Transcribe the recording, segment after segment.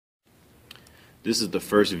This is the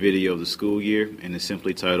first video of the school year and is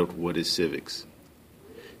simply titled, What is Civics?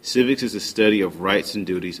 Civics is the study of rights and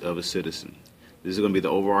duties of a citizen. This is going to be the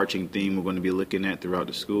overarching theme we're going to be looking at throughout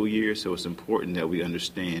the school year, so it's important that we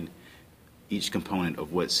understand each component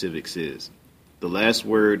of what civics is. The last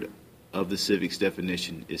word of the civics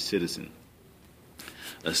definition is citizen.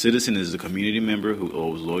 A citizen is a community member who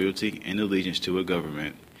owes loyalty and allegiance to a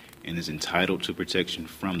government and is entitled to protection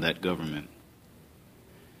from that government.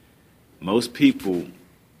 Most people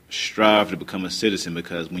strive to become a citizen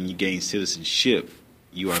because when you gain citizenship,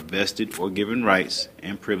 you are vested or given rights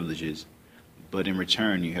and privileges, but in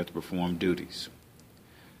return you have to perform duties.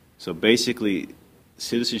 So basically,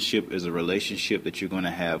 citizenship is a relationship that you're going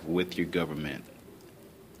to have with your government.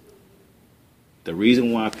 The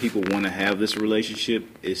reason why people want to have this relationship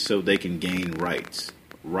is so they can gain rights.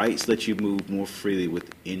 Rights let you move more freely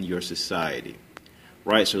within your society.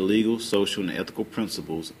 Rights are legal, social, and ethical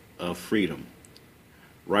principles of freedom.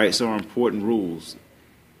 Rights are important rules.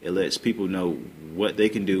 It lets people know what they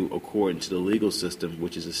can do according to the legal system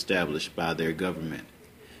which is established by their government.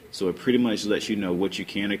 So it pretty much lets you know what you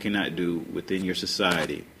can or cannot do within your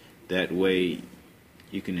society. That way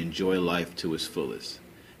you can enjoy life to its fullest.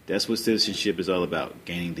 That's what citizenship is all about,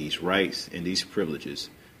 gaining these rights and these privileges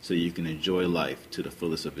so you can enjoy life to the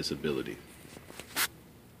fullest of its ability.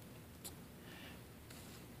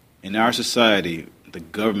 In our society, the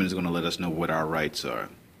government is going to let us know what our rights are.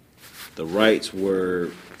 The rights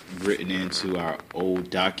were written into our old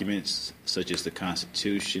documents, such as the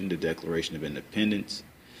Constitution, the Declaration of Independence.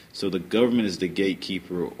 So the government is the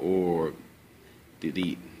gatekeeper, or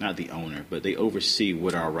not the owner, but they oversee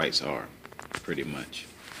what our rights are, pretty much.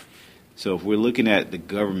 So if we're looking at the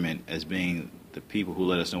government as being the people who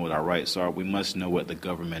let us know what our rights are, we must know what the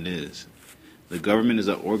government is. The government is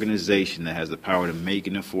an organization that has the power to make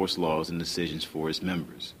and enforce laws and decisions for its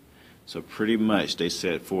members. So pretty much they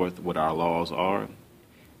set forth what our laws are,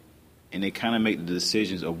 and they kind of make the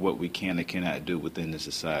decisions of what we can and cannot do within the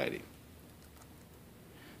society.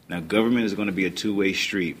 Now, government is going to be a two-way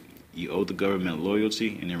street. You owe the government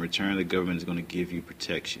loyalty, and in return, the government is going to give you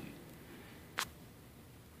protection.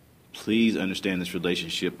 Please understand this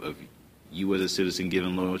relationship of you as a citizen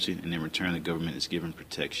giving loyalty, and in return, the government is giving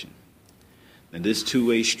protection. Now, this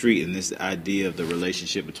two-way street and this idea of the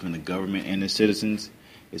relationship between the government and the citizens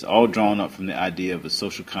is all drawn up from the idea of a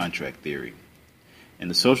social contract theory. And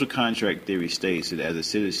the social contract theory states that as a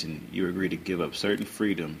citizen, you agree to give up certain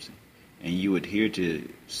freedoms and you adhere to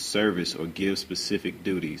service or give specific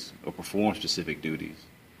duties or perform specific duties.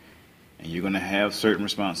 And you're going to have certain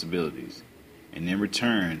responsibilities. And in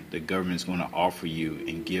return, the government is going to offer you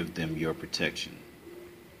and give them your protection.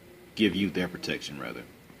 Give you their protection, rather.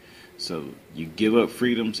 So you give up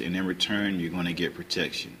freedoms, and in return, you're going to get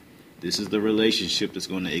protection. This is the relationship that's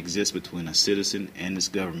going to exist between a citizen and this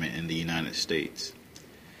government in the United States.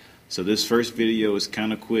 So this first video is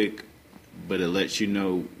kind of quick, but it lets you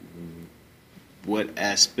know what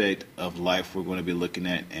aspect of life we're going to be looking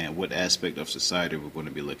at and what aspect of society we're going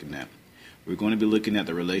to be looking at. We're going to be looking at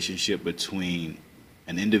the relationship between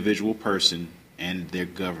an individual person and their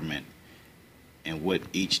government and what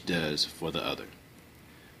each does for the other.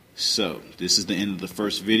 So, this is the end of the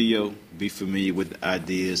first video. Be familiar with the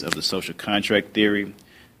ideas of the social contract theory,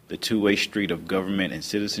 the two-way street of government and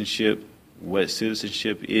citizenship, what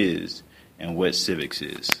citizenship is, and what civics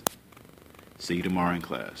is. See you tomorrow in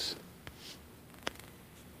class.